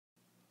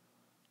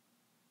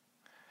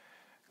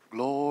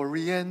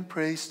Glory and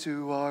praise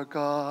to our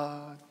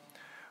God,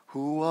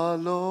 who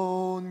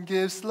alone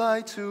gives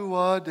light to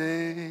our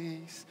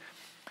days.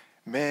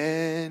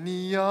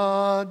 Many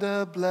are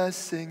the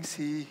blessings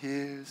he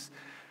hears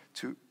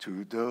to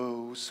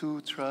those who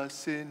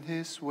trust in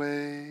his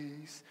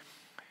ways.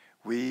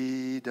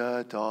 We,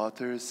 the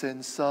daughters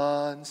and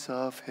sons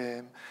of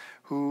him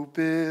who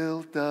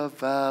built the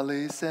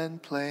valleys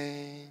and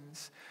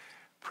plains,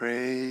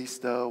 praise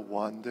the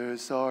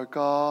wonders our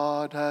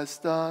God has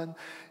done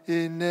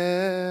in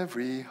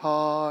every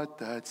heart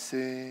that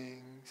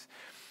sings.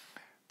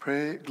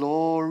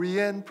 Glory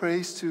and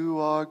praise to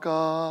our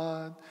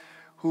God,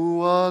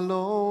 who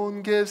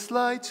alone gives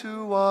light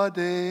to our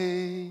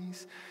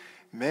days.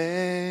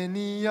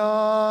 Many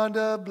are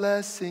the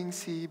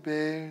blessings he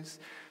bears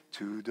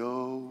to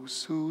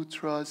those who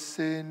trust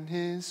in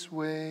his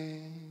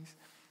ways.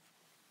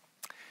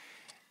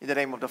 In the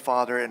name of the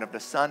Father, and of the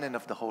Son, and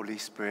of the Holy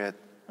Spirit.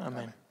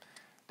 Amen.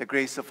 The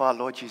grace of our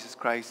Lord Jesus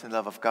Christ, and the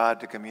love of God,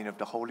 the communion of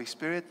the Holy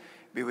Spirit,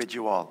 be with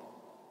you all.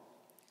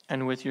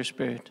 And with your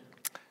spirit.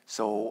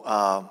 So,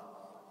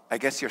 I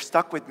guess you're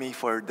stuck with me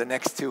for the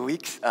next 2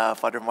 weeks.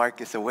 Father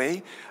Mark is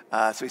away.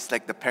 So it's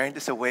like the parent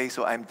is away,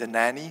 so I'm the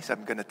nanny. So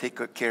I'm going to take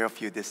good care of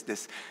you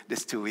this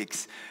 2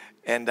 weeks.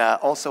 And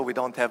also, we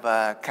don't have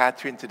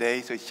Catherine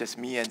today, so it's just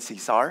me and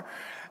Cesar.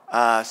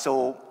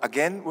 So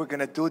again, we're going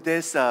to do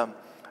this a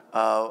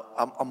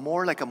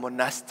more like a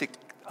monastic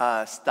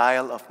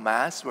style of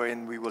Mass,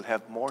 wherein we will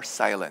have more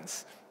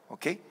silence,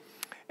 okay?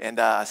 And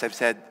as I've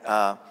said,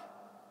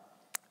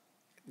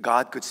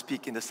 God could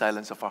speak in the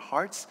silence of our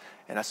hearts,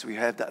 and as we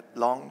have that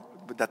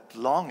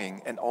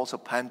longing and also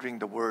pandering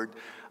the word,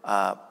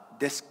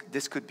 this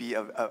could be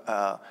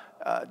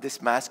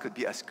this Mass could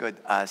be as good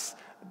as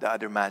the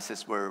other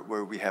Masses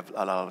where we have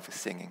a lot of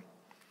singing.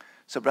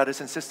 So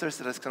brothers and sisters,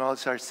 let us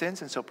acknowledge our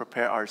sins and so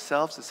prepare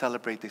ourselves to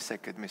celebrate these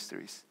sacred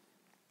mysteries.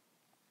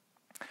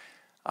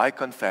 I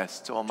confess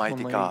to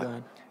Almighty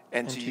God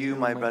and to you,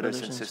 my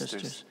brothers and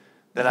sisters,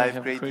 that I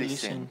have greatly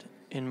sinned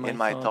in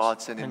my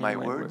thoughts and in my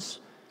words,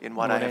 in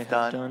what I have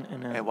done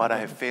and what I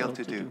have failed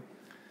to do,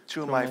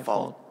 through my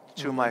fault,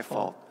 through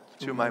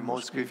my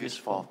most grievous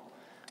fault.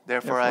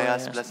 Therefore I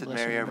ask Blessed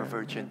Mary, ever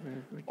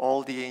Virgin,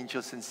 all the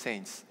angels and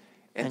saints,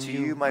 and to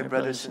you, my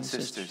brothers and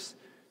sisters,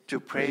 to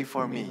pray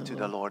for me to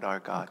the Lord our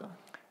God.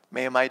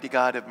 May Almighty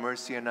God have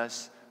mercy on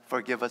us,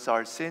 forgive us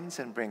our sins,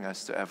 and bring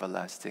us to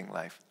everlasting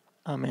life.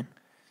 Amen.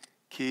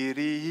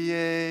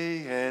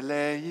 Kyrie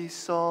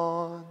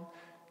eleison,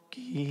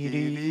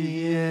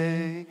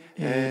 Kyrie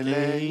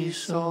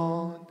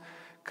eleison,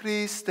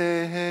 Christe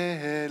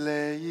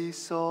eleison,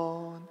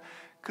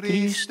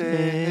 Christe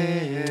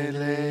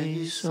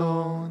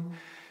eleison,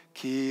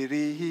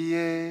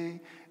 Kyrie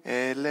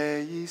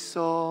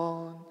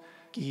eleison,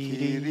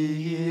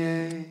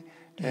 Kyrie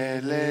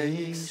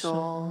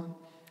eleison.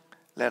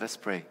 Let us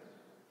pray.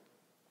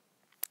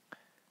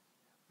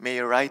 May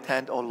your right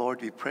hand, O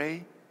Lord, we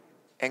pray,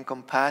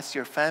 encompass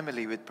your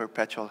family with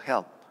perpetual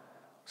help,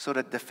 so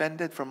that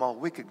defended from all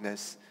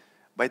wickedness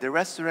by the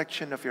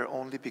resurrection of your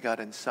only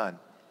begotten Son,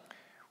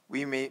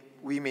 we may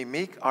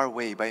make our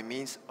way by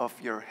means of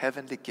your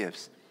heavenly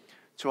gifts,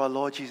 through our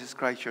Lord Jesus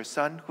Christ, your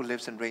Son, who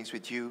lives and reigns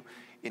with you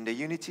in the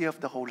unity of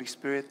the Holy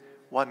Spirit,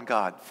 one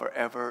God,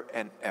 forever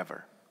and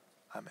ever.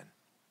 Amen.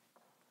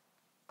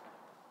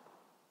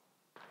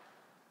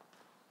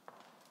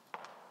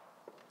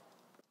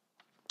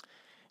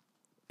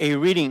 A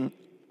reading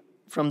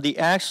from the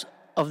Acts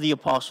of the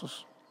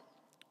Apostles.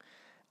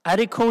 At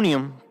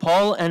Iconium,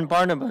 Paul and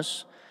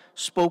Barnabas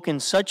spoke in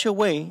such a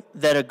way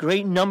that a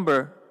great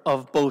number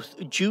of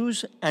both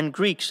Jews and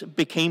Greeks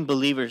became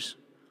believers.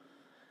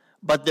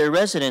 But the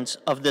residents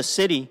of the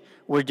city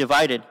were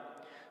divided,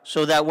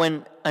 so that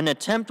when an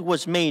attempt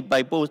was made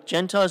by both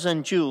Gentiles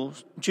and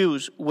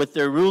Jews with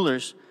their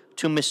rulers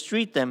to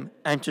mistreat them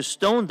and to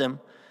stone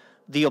them,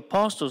 the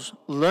apostles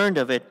learned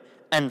of it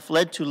and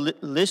fled to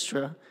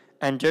Lystra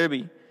and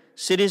Derbe,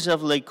 cities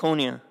of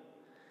Lycaonia,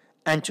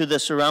 and to the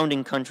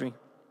surrounding country.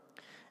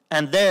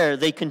 And there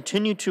they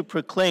continued to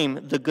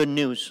proclaim the good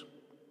news.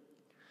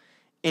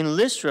 In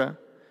Lystra,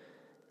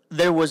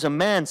 there was a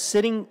man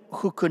sitting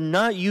who could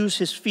not use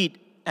his feet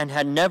and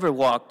had never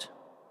walked,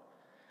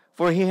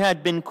 for he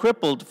had been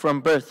crippled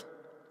from birth.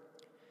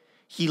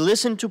 He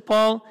listened to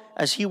Paul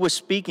as he was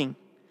speaking,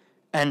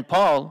 and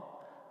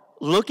Paul,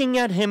 looking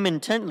at him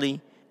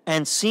intently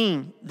and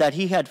seeing that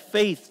he had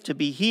faith to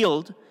be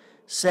healed,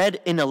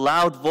 said in a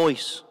loud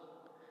voice,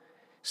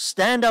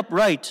 "Stand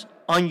upright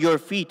on your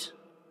feet."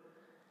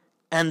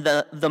 And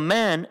the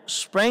man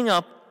sprang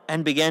up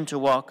and began to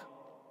walk.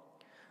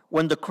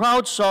 When the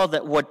crowd saw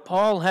that what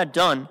Paul had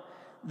done,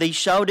 they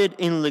shouted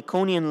in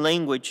Lycaonian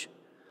language,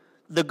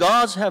 "The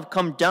gods have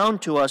come down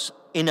to us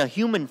in a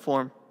human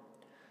form."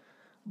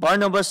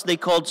 Barnabas they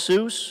called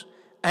Zeus,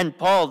 and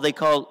Paul they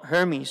called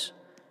Hermes,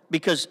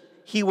 because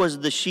he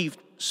was the chief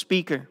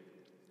speaker.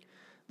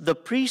 The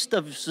priest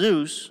of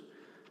Zeus,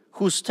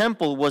 whose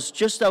temple was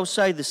just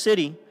outside the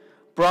city,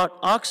 brought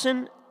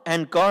oxen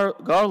and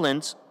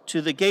garlands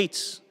to the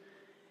gates.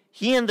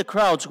 He and the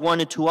crowds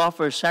wanted to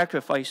offer a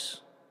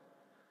sacrifice.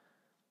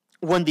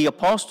 When the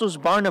apostles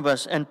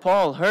Barnabas and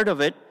Paul heard of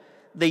it,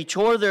 they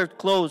tore their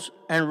clothes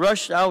and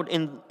rushed out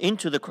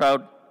into the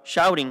crowd,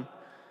 shouting,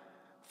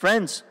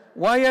 "Friends,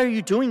 why are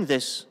you doing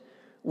this?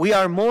 We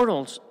are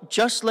mortals,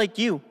 just like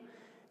you,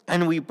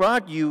 and we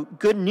brought you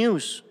good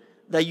news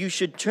that you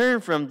should turn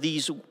from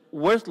these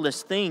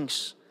worthless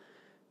things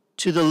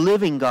to the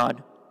living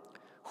God,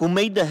 who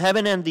made the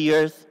heaven and the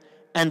earth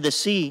and the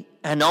sea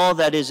and all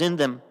that is in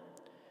them.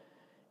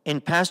 In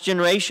past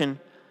generation,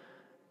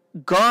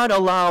 God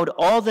allowed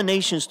all the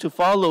nations to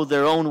follow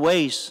their own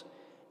ways,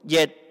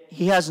 yet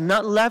he has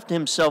not left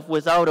himself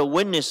without a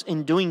witness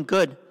in doing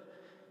good,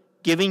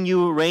 giving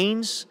you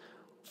rains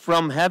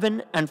from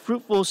heaven and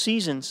fruitful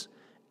seasons,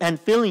 and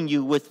filling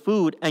you with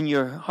food and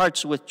your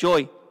hearts with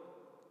joy."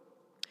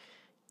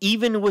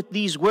 Even with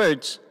these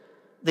words,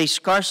 they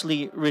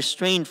scarcely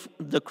restrained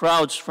the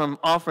crowds from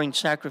offering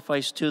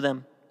sacrifice to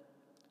them.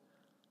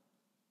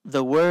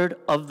 The word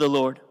of the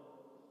Lord.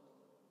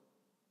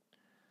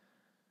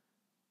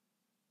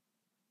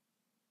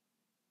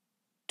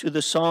 To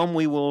the psalm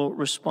we will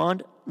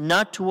respond,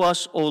 "Not to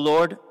us, O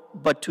Lord,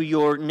 but to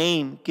your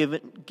name give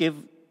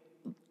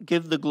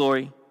the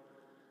glory."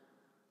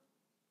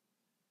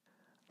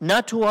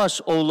 Not to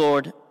us, O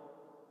Lord,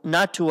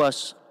 not to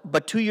us,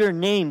 but to your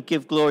name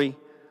give glory,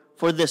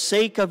 for the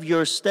sake of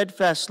your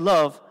steadfast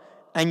love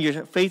and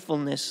your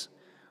faithfulness.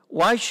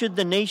 Why should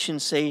the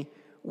nations say,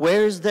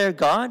 "Where is their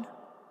God?"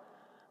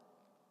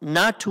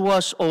 Not to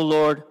us, O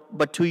Lord,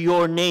 but to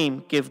your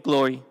name give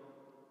glory.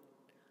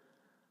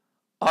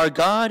 Our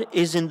God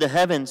is in the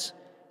heavens.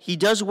 He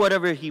does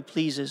whatever he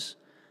pleases.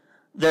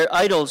 Their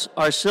idols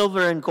are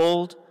silver and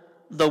gold,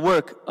 the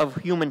work of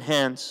human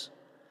hands.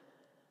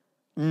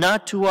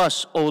 Not to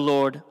us, O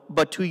Lord,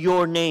 but to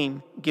your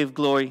name give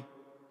glory.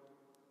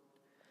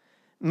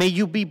 May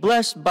you be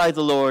blessed by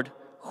the Lord,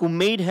 who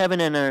made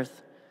heaven and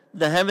earth.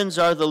 The heavens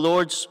are the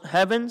Lord's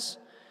heavens,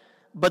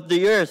 but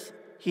the earth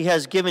he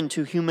has given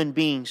to human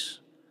beings.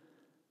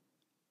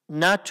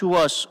 Not to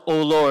us,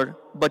 O Lord,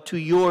 but to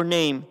your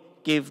name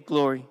give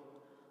glory.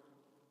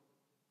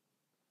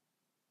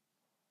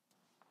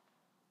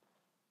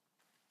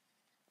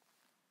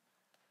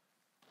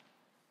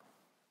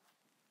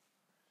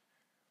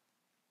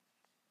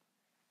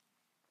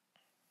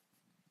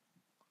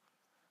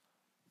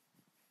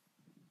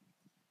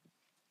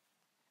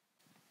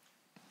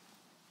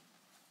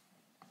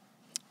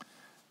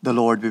 The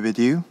Lord be with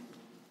you.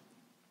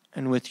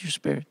 And with your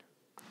spirit.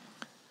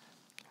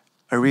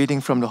 A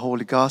reading from the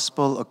Holy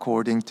Gospel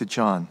according to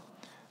John.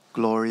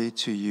 Glory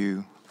to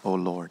you, O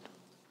Lord.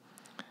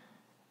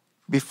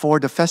 Before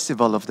the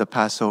festival of the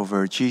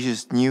Passover,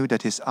 Jesus knew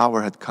that his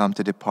hour had come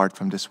to depart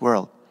from this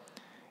world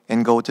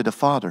and go to the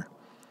Father.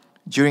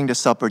 During the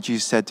supper,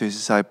 Jesus said to his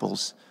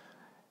disciples,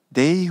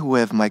 "They who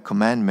have my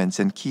commandments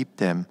and keep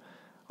them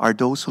are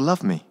those who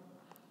love me.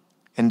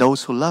 And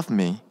those who love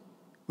me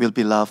will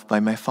be loved by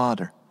my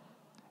Father.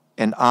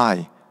 And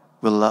I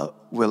will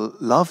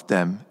love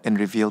them and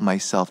reveal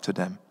myself to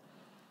them."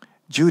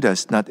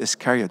 Judas, not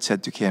Iscariot,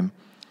 said to him,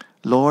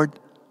 "Lord,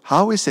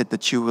 how is it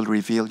that you will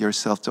reveal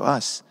yourself to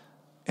us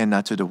and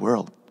not to the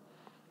world?"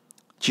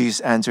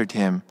 Jesus answered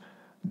him,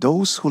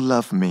 "Those who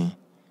love me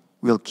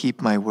will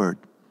keep my word,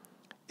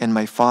 and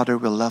my Father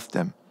will love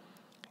them,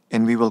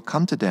 and we will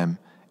come to them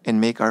and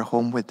make our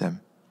home with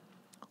them.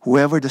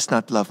 Whoever does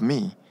not love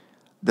me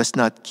does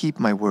not keep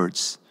my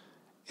words,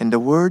 and the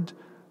word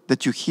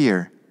that you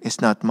hear is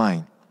not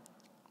mine,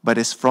 but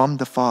is from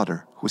the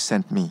Father who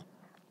sent me.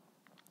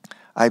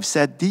 I have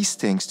said these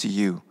things to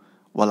you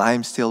while I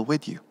am still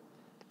with you.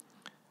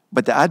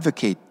 But the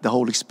Advocate, the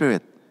Holy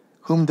Spirit,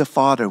 whom the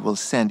Father will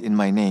send in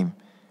my name,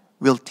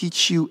 will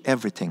teach you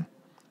everything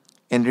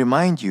and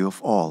remind you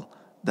of all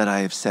that I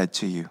have said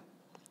to you."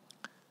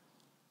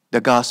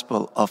 The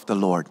Gospel of the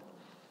Lord.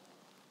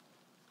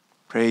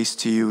 Praise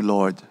to you,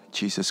 Lord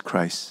Jesus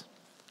Christ.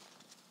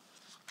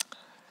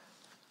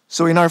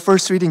 So in our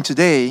first reading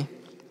today,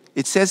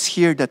 it says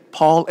here that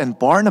Paul and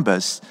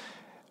Barnabas,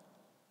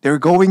 they were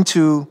going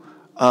to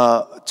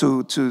a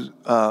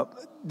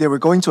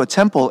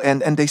temple,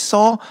 and they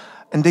saw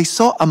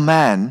a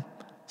man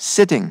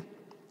sitting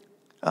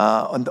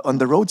on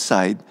the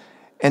roadside,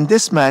 and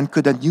this man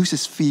could not use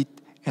his feet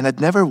and had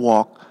never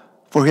walked,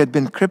 for he had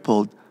been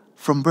crippled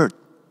from birth.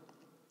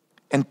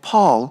 And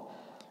Paul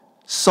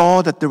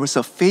saw that there was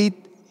a faith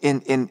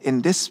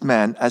in this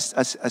man. As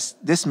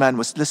this man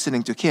was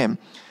listening to him,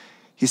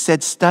 he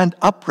said, "Stand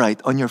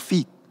upright on your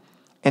feet."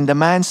 And the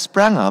man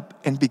sprang up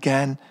and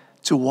began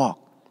to walk.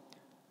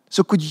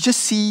 So could you just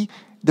see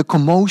the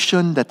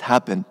commotion that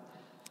happened?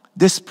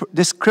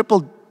 This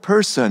crippled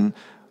person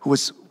who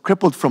was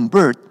crippled from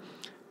birth,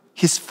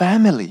 his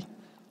family,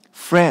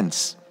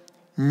 friends,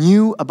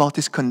 knew about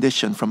his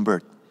condition from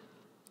birth.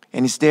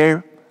 And he's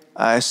there,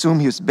 I assume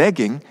he was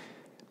begging.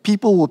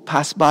 People would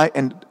pass by,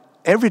 and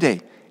every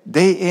day,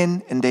 day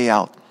in and day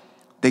out,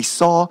 they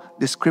saw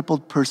this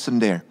crippled person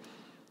there.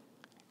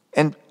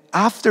 And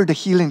after the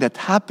healing that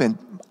happened,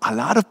 a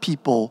lot of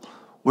people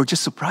were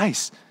just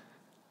surprised.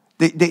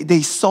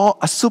 They saw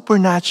a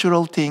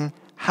supernatural thing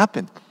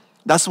happen.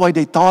 That's why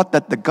they thought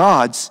that the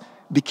gods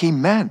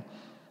became man.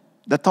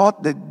 They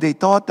thought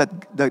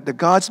that the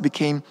gods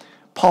became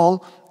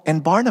Paul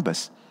and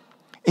Barnabas.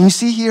 And you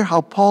see here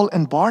how Paul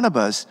and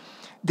Barnabas,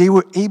 they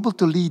were able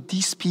to lead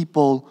these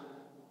people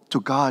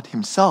to God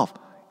himself.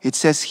 It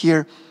says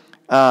here,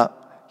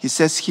 he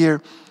says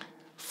here,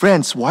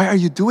 friends, why are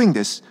you doing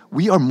this?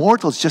 We are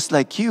mortals just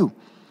like you,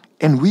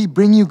 and we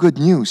bring you good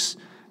news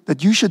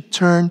that you should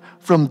turn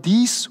from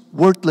these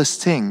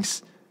worthless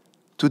things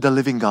to the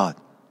living God,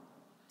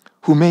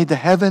 who made the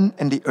heaven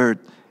and the earth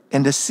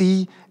and the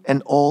sea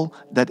and all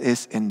that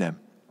is in them.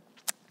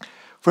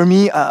 For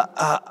me,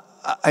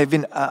 I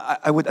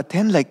would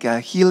attend like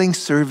healing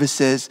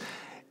services,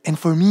 and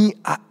for me,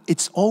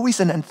 it's always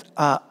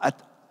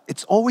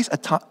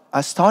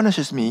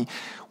astonishes me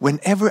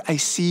whenever I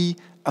see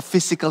a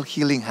physical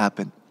healing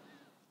happen.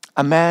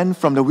 A man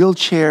from the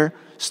wheelchair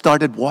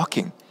started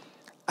walking.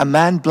 A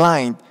man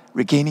blind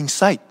regaining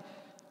sight.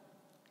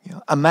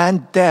 A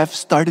man deaf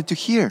started to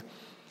hear.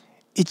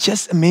 It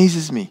just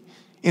amazes me.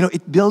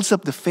 It builds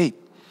up the faith.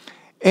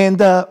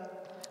 And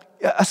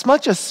as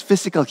much as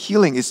physical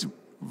healing is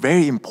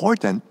very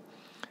important,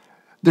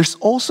 there's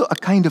also a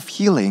kind of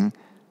healing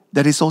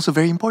that is also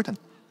very important.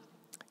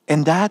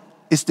 And that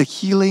is the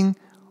healing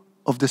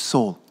of the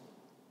soul,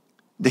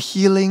 the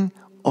healing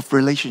of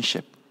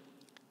relationship.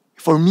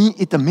 For me,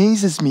 it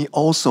amazes me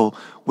also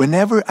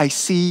whenever I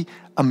see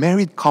a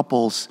married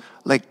couples,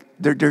 like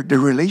their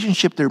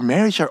relationship, their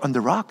marriage are on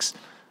the rocks,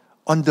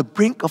 on the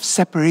brink of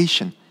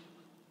separation.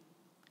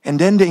 And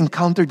then they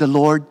encounter the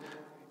Lord,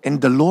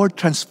 and the Lord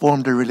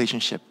transformed their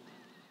relationship.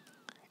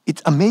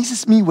 It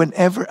amazes me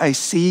whenever I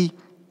see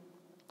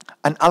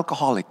an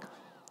alcoholic,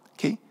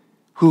 okay,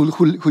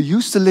 who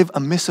used to live a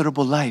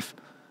miserable life,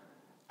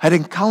 had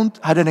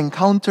an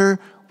encounter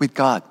with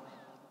God.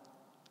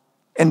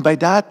 And by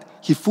that,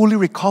 he fully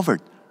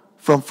recovered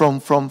from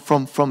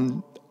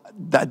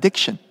the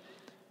addiction.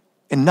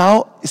 And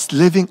now is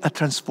living a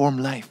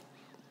transformed life.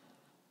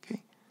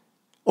 Okay?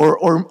 Or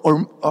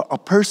a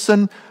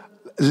person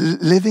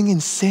living in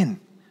sin,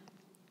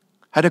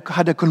 had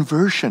a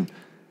conversion,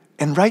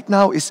 and right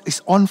now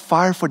is on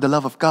fire for the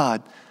love of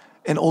God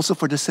and also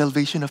for the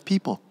salvation of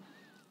people.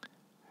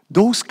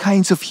 Those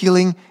kinds of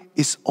healing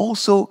is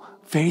also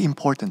very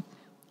important.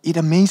 It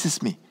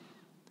amazes me.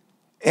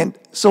 And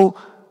so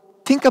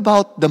think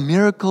about the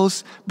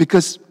miracles,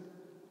 because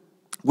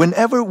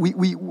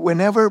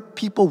whenever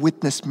people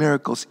witness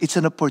miracles, it's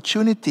an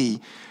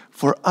opportunity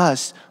for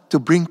us to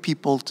bring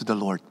people to the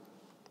Lord.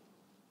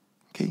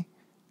 Okay?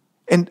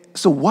 And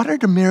so what are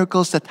the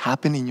miracles that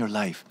happen in your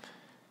life?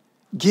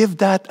 Give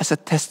that as a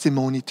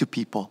testimony to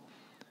people.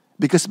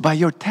 Because by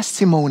your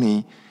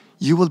testimony,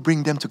 you will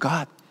bring them to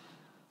God.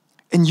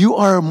 And you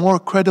are a more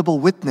credible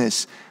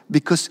witness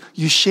because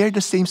you share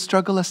the same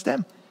struggle as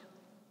them.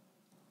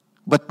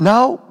 But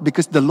now,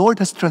 because the Lord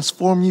has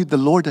transformed you, the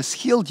Lord has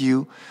healed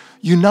you,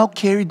 you now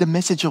carry the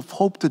message of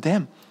hope to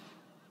them.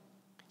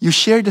 You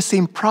share the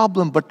same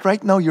problem, but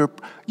right now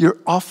you're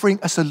offering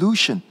a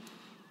solution.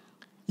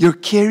 You're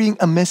carrying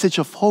a message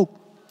of hope.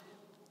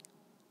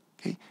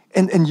 Okay?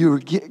 And you're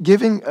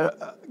given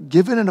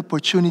an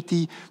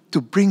opportunity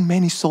to bring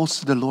many souls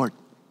to the Lord.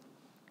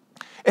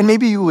 And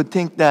maybe you would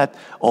think that,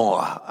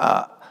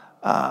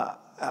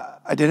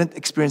 I didn't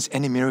experience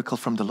any miracle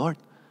from the Lord.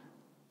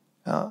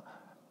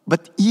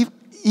 But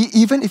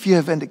even if you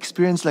haven't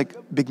experienced like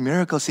big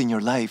miracles in your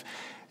life,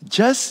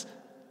 just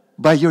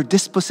by your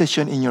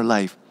disposition in your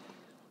life,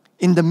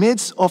 in the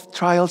midst of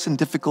trials and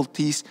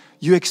difficulties,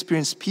 you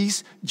experience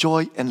peace,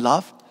 joy, and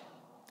love,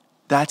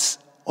 that's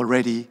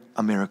already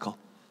a miracle.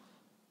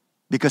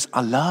 Because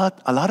a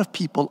lot of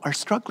people are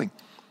struggling,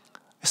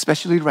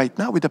 especially right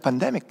now with the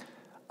pandemic.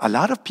 A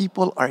lot of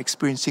people are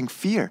experiencing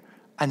fear,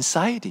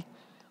 anxiety.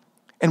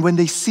 And when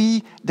they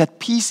see that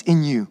peace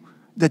in you,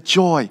 that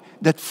joy,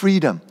 that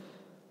freedom,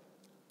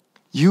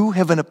 you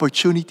have an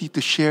opportunity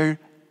to share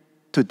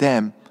to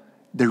them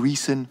the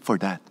reason for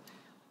that.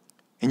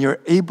 And you're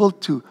able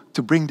to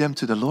bring them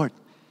to the Lord.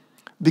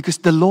 Because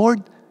the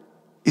Lord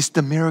is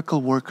the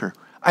miracle worker.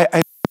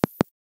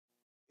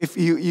 If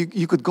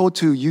you could go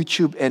to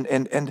YouTube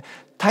and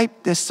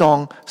type this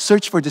song,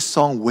 search for this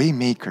song,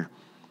 Waymaker.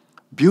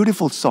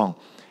 Beautiful song.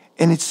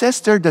 And it says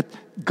there that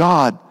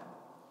God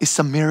is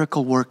a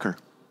miracle worker.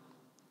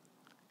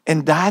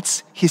 And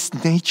that's His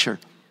nature.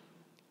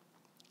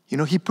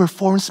 He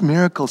performs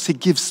miracles. He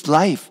gives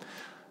life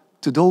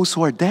to those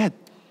who are dead.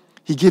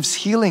 He gives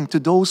healing to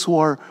those who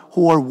are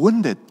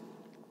wounded.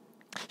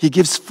 He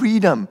gives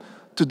freedom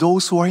to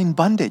those who are in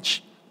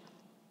bondage.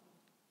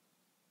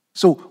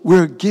 So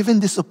we're given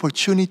this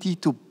opportunity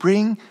to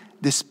bring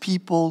these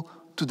people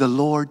to the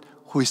Lord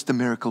who is the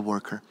miracle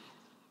worker.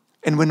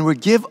 And when we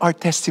give our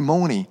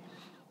testimony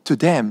to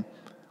them,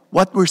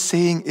 what we're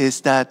saying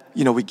is that,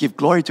 we give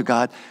glory to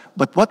God,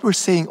 but what we're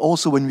saying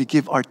also when we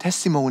give our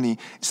testimony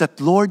is that,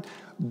 Lord,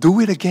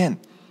 do it again.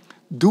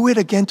 Do it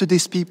again to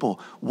these people.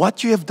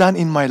 What you have done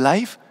in my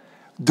life,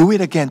 do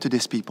it again to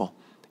these people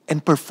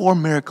and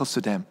perform miracles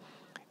to them.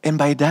 And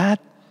by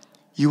that,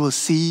 you will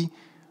see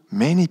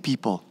many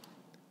people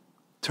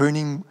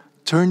turning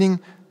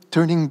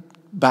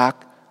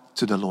back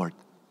to the Lord.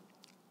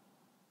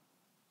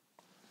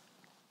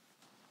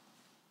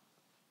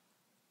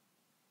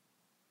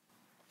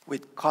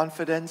 With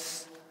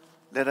confidence,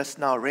 let us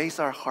now raise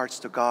our hearts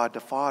to God the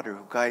Father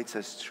who guides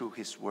us through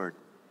His Word.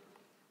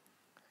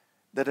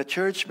 That the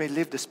church may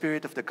live the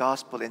spirit of the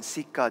gospel and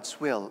seek God's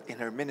will in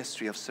her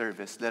ministry of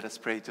service, let us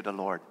pray to the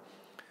Lord.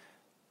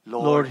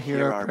 Lord,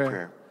 hear our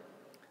prayer.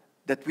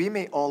 That we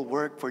may all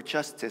work for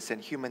justice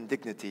and human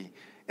dignity,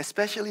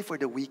 especially for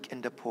the weak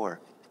and the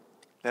poor,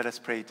 let us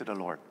pray to the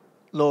Lord.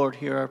 Lord,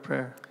 hear our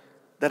prayer.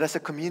 That as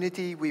a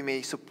community we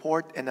may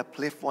support and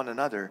uplift one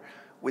another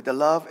with the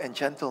love and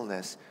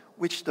gentleness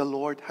which the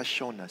Lord has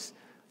shown us,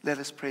 let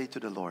us pray to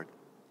the Lord.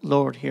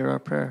 Lord, hear our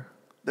prayer.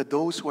 That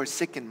those who are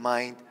sick in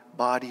mind,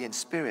 body, and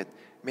spirit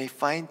may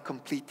find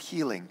complete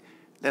healing,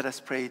 let us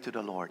pray to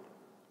the Lord.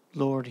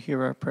 Lord,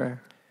 hear our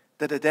prayer.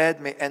 That the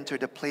dead may enter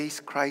the place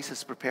Christ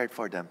has prepared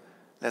for them,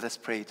 let us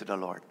pray to the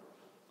Lord.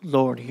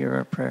 Lord, hear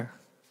our prayer.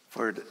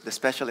 For the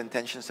special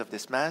intentions of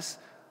this Mass,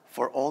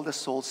 for all the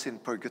souls in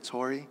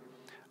purgatory,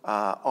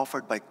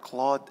 offered by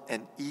Claude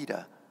and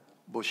Ida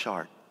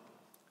Bouchard,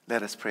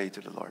 let us pray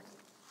to the Lord.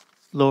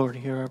 Lord,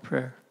 hear our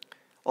prayer.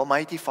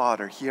 Almighty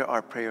Father, hear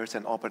our prayers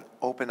and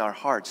open our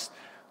hearts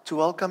to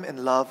welcome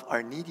and love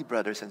our needy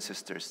brothers and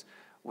sisters.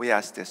 We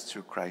ask this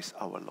through Christ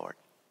our Lord.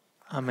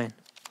 Amen.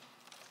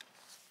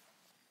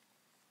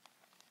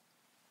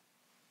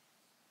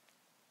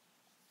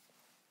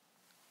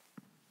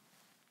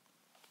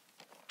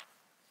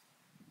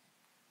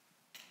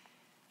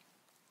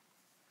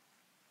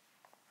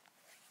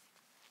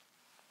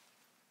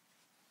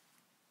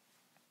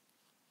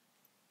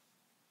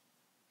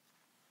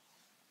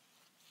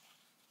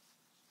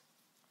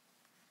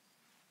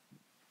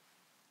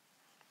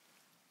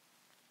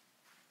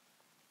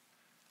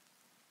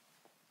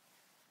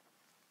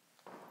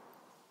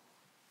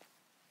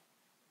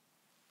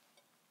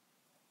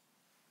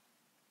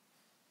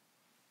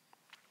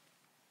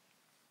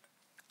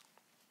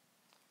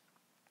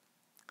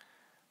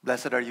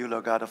 Blessed are you,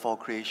 Lord God of all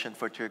creation,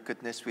 for through your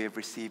goodness we have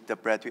received the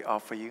bread we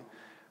offer you,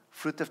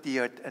 fruit of the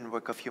earth and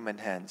work of human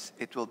hands.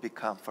 It will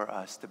become for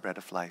us the bread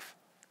of life.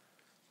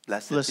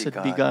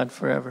 Blessed be God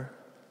forever.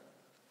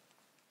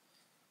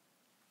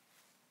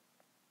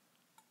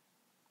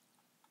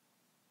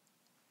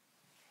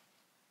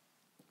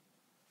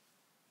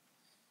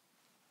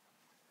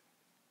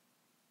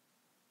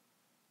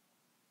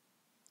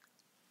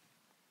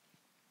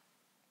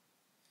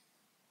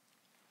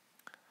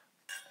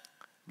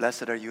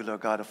 Blessed are you,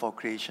 Lord God of all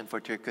creation, for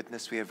through your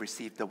goodness we have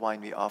received the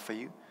wine we offer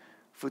you,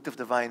 fruit of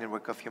the vine and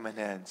work of human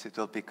hands. It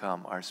will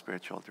become our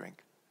spiritual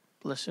drink.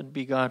 Blessed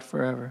be God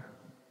forever.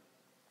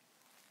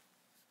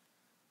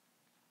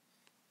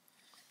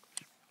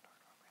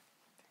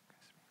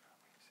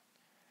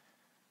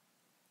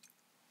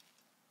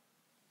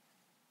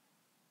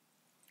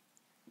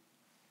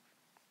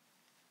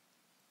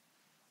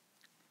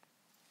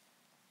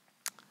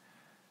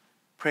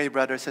 Pray,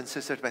 brothers and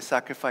sisters, my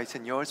sacrifice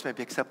and yours may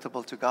be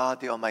acceptable to God,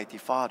 the Almighty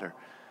Father.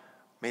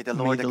 May the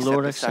Lord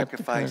accept the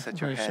sacrifice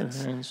at your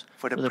hands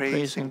for the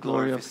praise and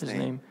glory of His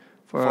name,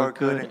 for our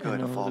good and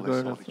good of all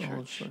His holy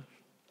church.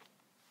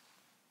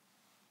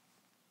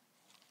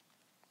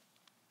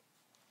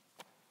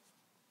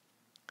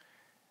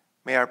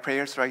 May our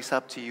prayers rise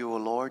up to you, O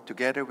Lord,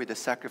 together with the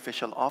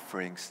sacrificial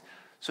offerings,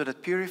 so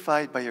that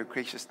purified by your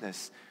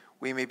graciousness,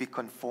 we may be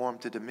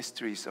conformed to the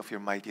mysteries of your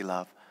mighty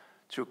love,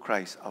 through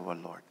Christ our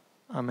Lord.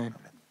 Amen.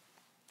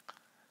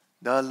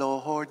 The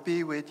Lord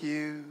be with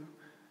you.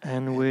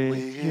 And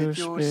with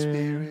your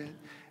spirit.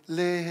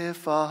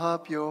 Lift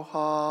up your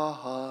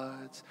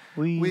hearts.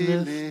 We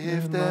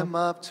lift them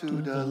up to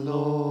the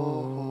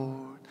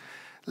Lord.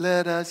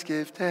 Let us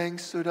give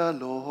thanks to the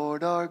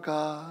Lord our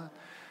God.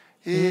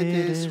 It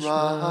is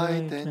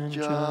right and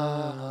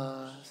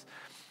just.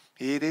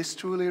 It is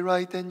truly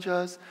right and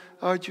just,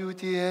 our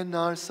duty and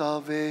our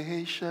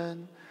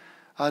salvation,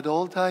 at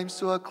all times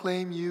to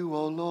acclaim you,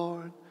 O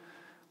Lord,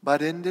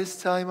 but in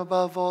this time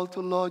above all to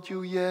laud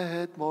you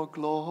yet more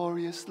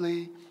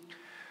gloriously,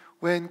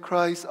 when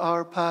Christ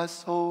our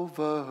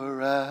Passover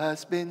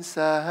has been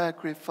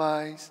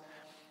sacrificed.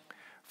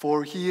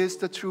 For he is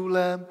the true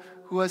Lamb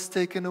who has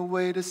taken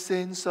away the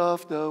sins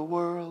of the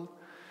world.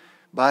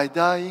 By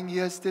dying he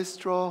has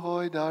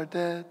destroyed our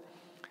death,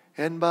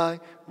 and by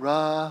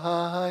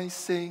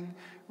rising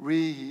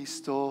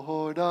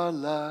restored our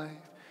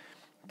life.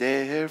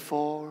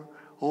 Therefore,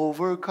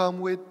 overcome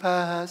with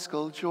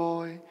paschal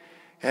joy,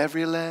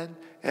 every land,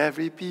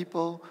 every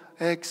people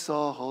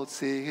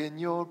exalts in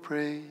your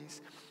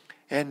praise.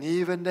 And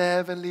even the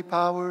heavenly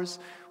powers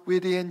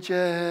with the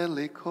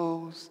angelic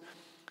host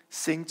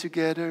sing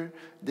together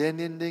the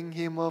unending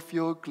hymn of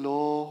your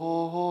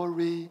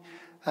glory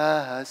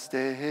as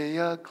they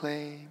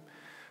acclaim,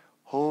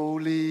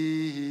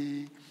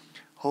 Holy,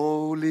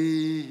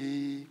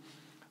 holy,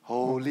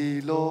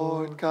 holy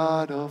Lord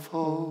God of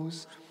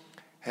hosts,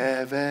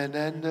 heaven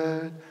and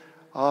earth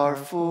are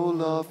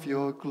full of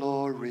your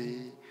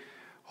glory.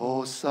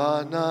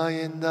 Hosanna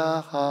in the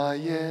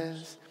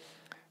highest.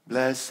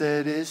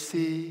 Blessed is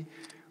he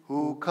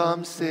who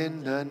comes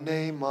in the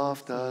name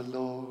of the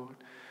Lord.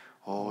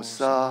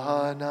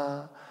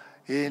 Hosanna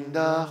in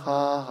the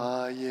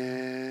highest.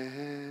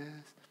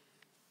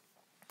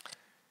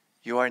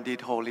 You are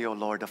indeed holy, O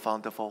Lord, the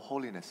fount of all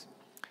holiness.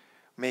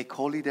 Make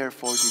holy,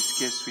 therefore, these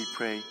gifts, we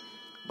pray,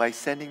 by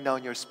sending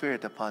down your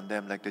Spirit upon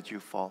them like the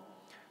dewfall,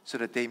 so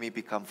that they may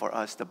become for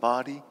us the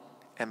body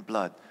and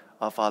blood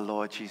of our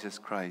Lord Jesus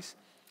Christ.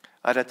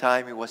 At the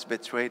time he was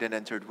betrayed and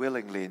entered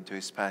willingly into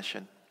his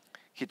passion,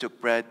 he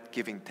took bread,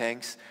 giving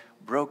thanks,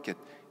 broke it,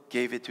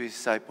 gave it to his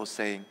disciples,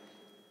 saying,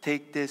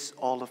 "Take this,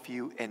 all of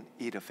you, and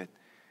eat of it,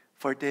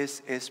 for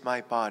this is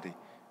my body,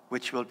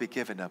 which will be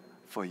given up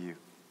for you."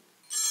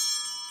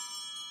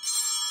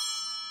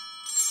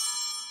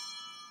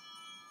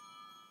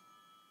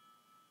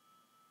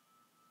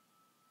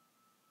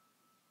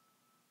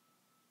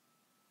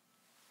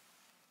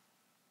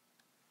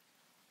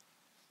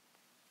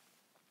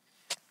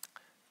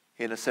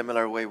 In a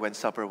similar way, when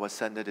supper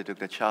was ended, he took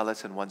the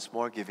chalice, and once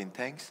more giving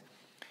thanks,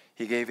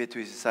 he gave it to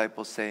his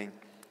disciples, saying,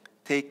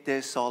 "Take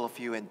this, all of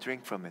you, and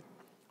drink from it,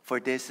 for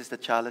this is the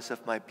chalice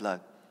of my blood,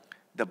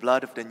 the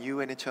blood of the new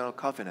and eternal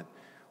covenant,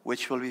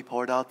 which will be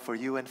poured out for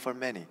you and for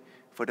many,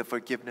 for the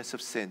forgiveness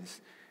of sins.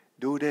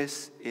 Do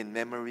this in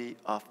memory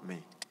of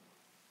me."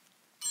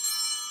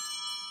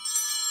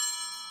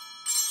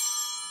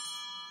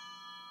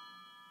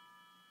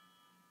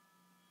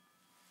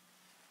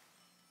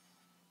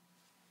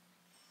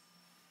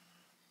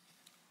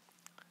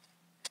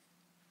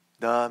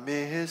 The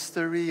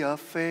mystery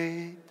of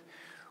faith,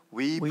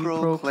 we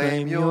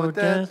proclaim your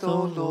death,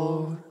 O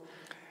Lord,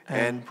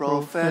 and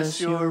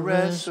profess your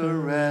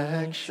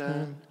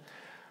resurrection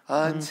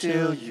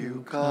until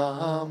you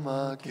come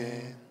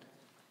again.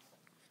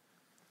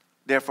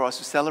 Therefore, as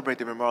we celebrate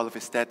the memorial of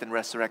his death and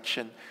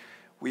resurrection,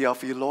 we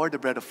offer you, Lord, the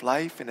bread of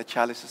life and the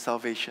chalice of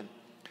salvation,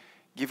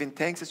 giving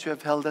thanks that you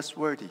have held us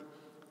worthy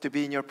to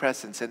be in your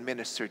presence and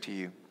minister to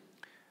you.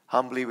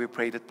 Humbly we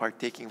pray that,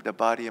 partaking of the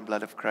body and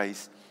blood of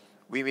Christ,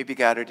 we may be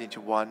gathered into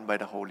one by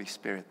the Holy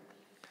Spirit.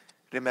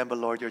 Remember,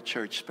 Lord, your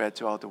church spread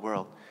throughout the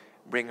world.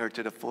 Bring her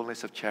to the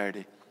fullness of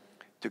charity.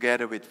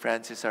 Together with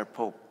Francis, our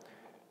Pope,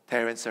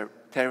 Terence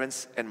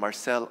and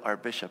Marcel, our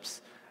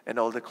bishops, and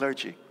all the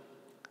clergy.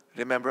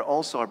 Remember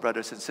also our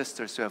brothers and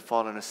sisters who have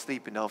fallen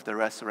asleep in the hope of the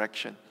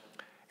resurrection,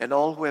 and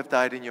all who have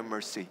died in your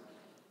mercy.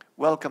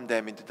 Welcome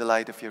them into the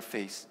light of your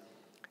face.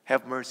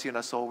 Have mercy on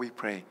us all, we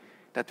pray,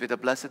 that with the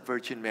Blessed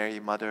Virgin Mary,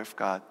 Mother of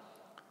God,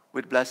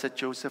 with blessed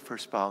Joseph, her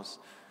spouse,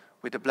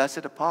 with the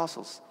blessed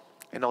apostles,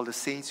 and all the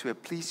saints who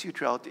have pleased you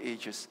throughout the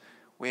ages,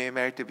 we may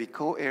merit to be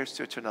co-heirs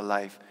to eternal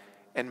life,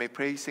 and may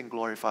praise and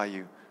glorify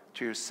you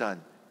through your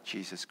Son,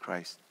 Jesus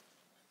Christ.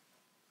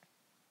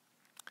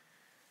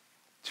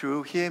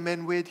 Through him,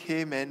 and with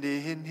him, and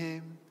in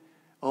him,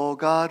 O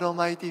God,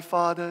 Almighty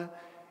Father,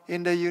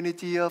 in the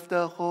unity of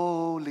the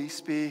Holy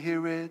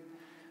Spirit,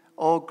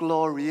 all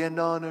glory and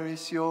honor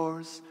is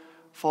yours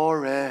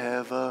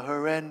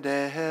forever and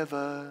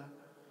ever.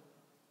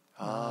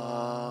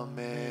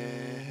 Amen.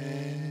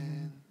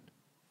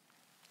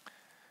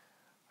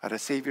 At the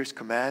Savior's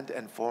command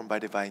and formed by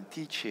divine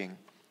teaching,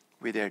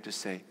 we dare to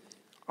say,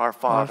 Our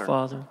Father,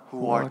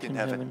 who art in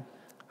heaven,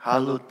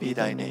 hallowed be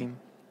thy name.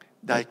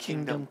 Thy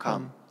kingdom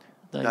come,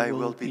 thy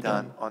will be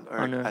done on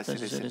earth as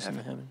it is in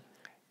heaven.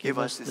 Give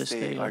us this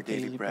day our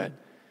daily bread,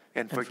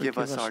 and forgive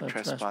us our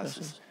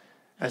trespasses,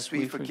 as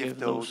we forgive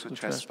those who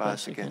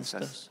trespass against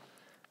us.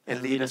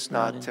 And lead us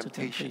not into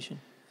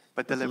temptation,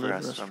 but deliver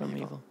us from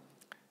evil.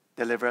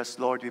 Deliver us,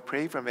 Lord, we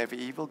pray, from every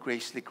evil.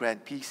 Graciously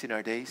grant peace in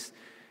our days,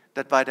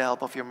 that by the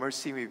help of your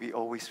mercy we be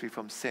always free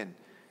from sin,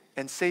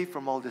 and safe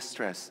from all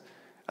distress,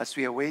 as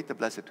we await the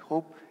blessed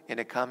hope in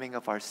the coming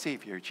of our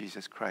Savior,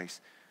 Jesus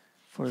Christ.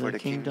 For the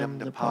kingdom,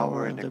 the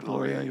power, and the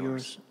glory are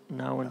yours,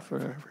 now and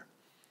forever.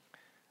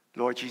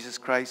 Lord Jesus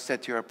Christ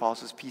said to your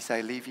apostles, Peace I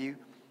leave you,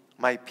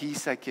 my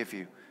peace I give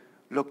you.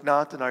 Look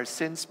not on our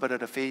sins, but on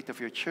the faith of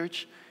your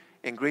church,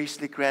 and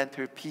graciously grant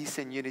her peace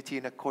and unity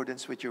in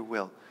accordance with your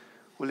will,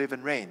 who live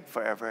and reign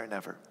forever and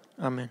ever.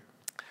 Amen.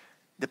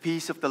 The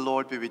peace of the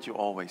Lord be with you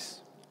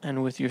always.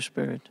 And with your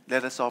spirit.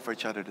 Let us offer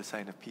each other the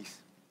sign of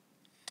peace.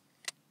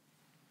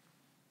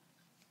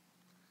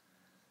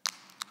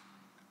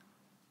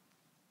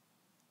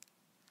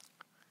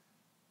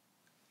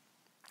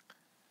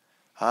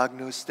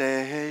 Agnus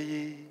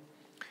Dei,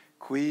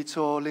 qui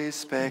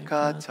tollis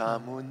peccata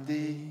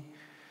mundi,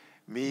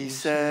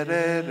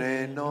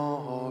 miserere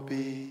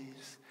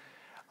nobis.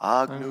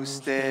 Agnus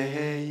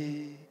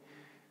Dei,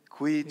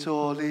 qui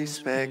tollis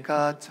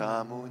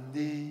peccata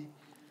mundi,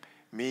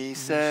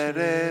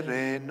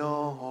 miserere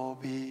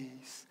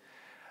nobis.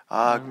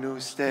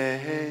 Agnus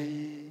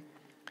Dei,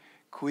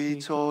 qui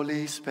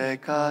tollis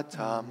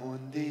peccata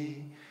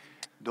mundi,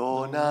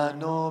 dona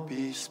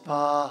nobis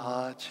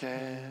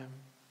pacem.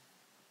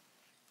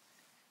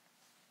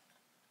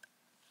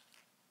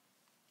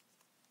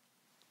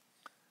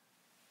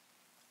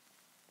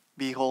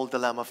 Behold the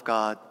Lamb of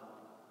God.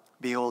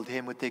 Behold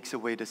him who takes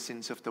away the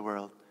sins of the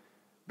world.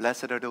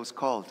 Blessed are those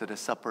called to the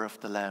supper of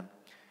the Lamb.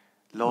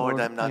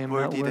 Lord, I am not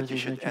worthy that you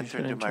should enter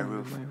into my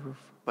roof,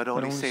 but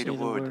only say the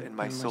word, and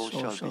my soul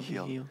shall be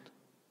healed.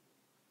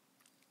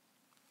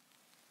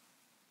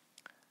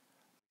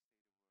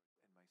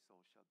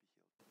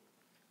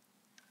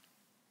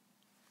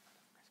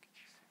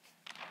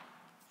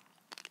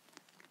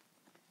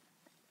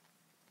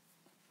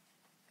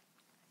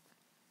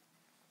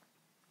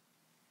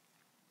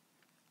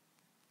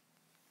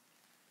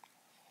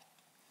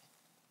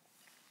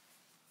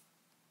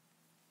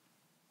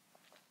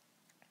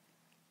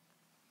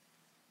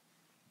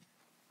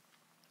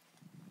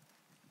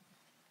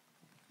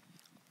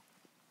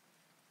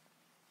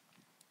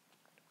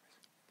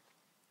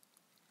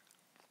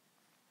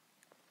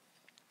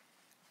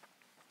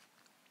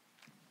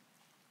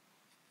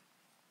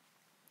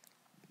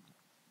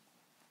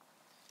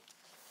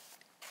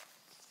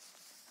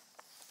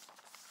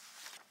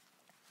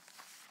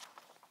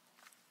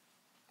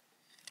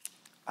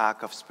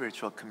 Act of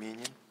spiritual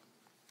communion.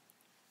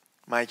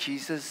 My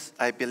Jesus,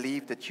 I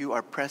believe that you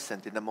are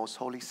present in the most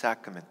holy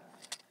sacrament.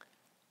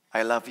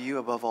 I love you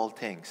above all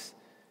things,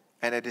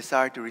 and I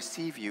desire to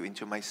receive you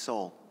into my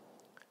soul.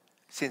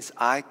 Since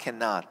I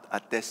cannot,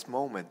 at this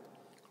moment,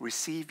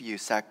 receive you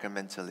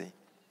sacramentally,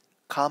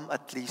 come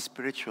at least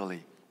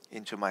spiritually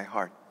into my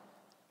heart.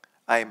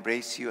 I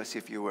embrace you as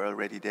if you were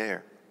already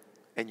there,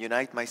 and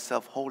unite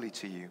myself wholly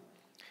to you.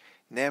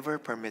 Never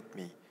permit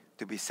me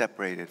to be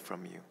separated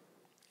from you.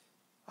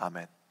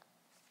 Amen.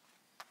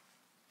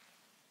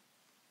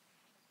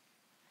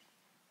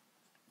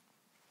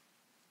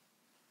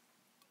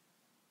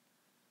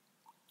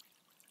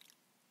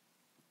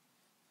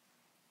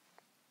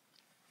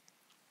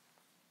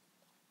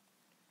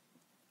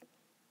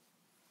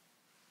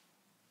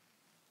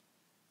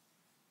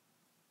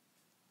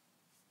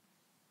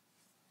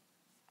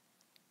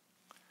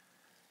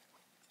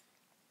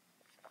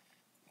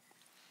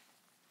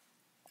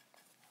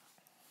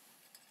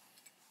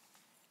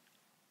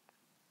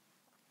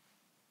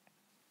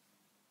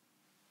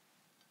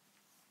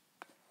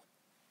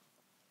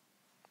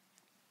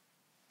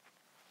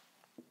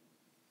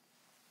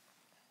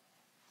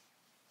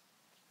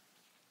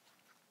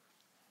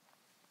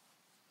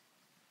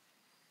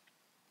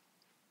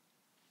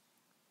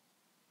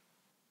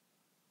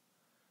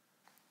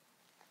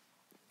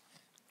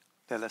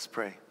 Let us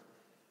pray.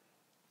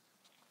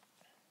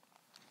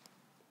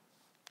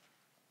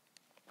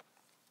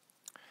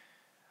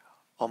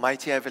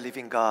 Almighty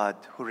ever-living God,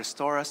 who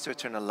restore us to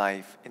eternal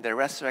life in the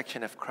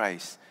resurrection of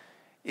Christ,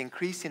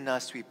 increase in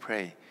us, we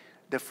pray,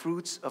 the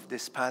fruits of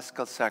this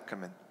Paschal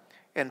sacrament,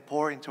 and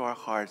pour into our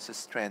hearts the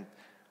strength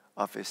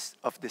of this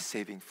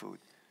saving food.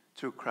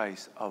 Through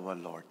Christ our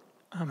Lord.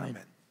 Amen.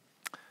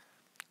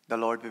 The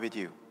Lord be with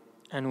you.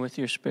 And with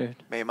your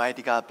spirit. May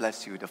mighty God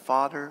bless you, the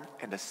Father,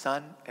 and the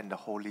Son, and the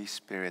Holy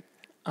Spirit.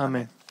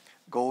 Amen.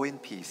 Go in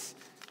peace.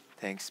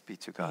 Thanks be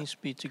to God. Thanks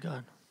be to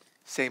God.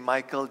 Saint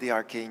Michael the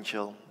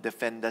Archangel,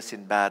 defend us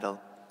in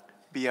battle.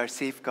 Be our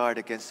safeguard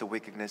against the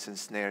wickedness and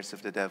snares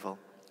of the devil.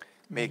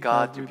 May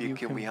God rebuke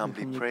him, we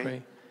humbly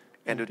pray.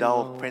 And do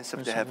thou, Prince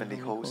of the heavenly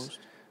host,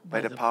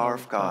 by the power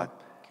of God,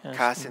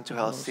 cast into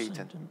hell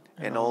Satan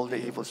and all the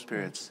evil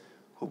spirits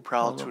who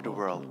prowl through the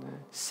world,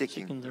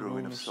 seeking the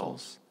ruin of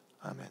souls.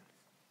 Amen.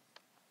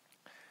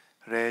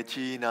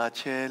 Regina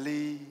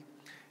Caeli,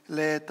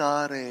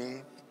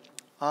 letare,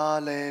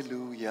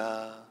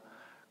 alleluia,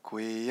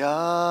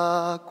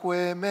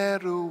 quiaque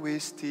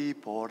meruisti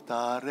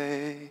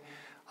portare,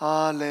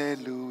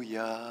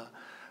 alleluia,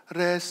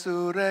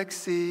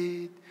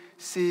 resurrexit,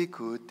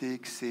 sicut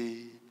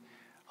dixit,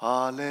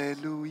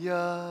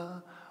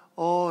 alleluia,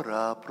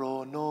 ora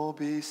pro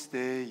nobis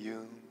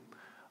Deum,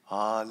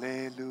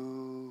 alleluia.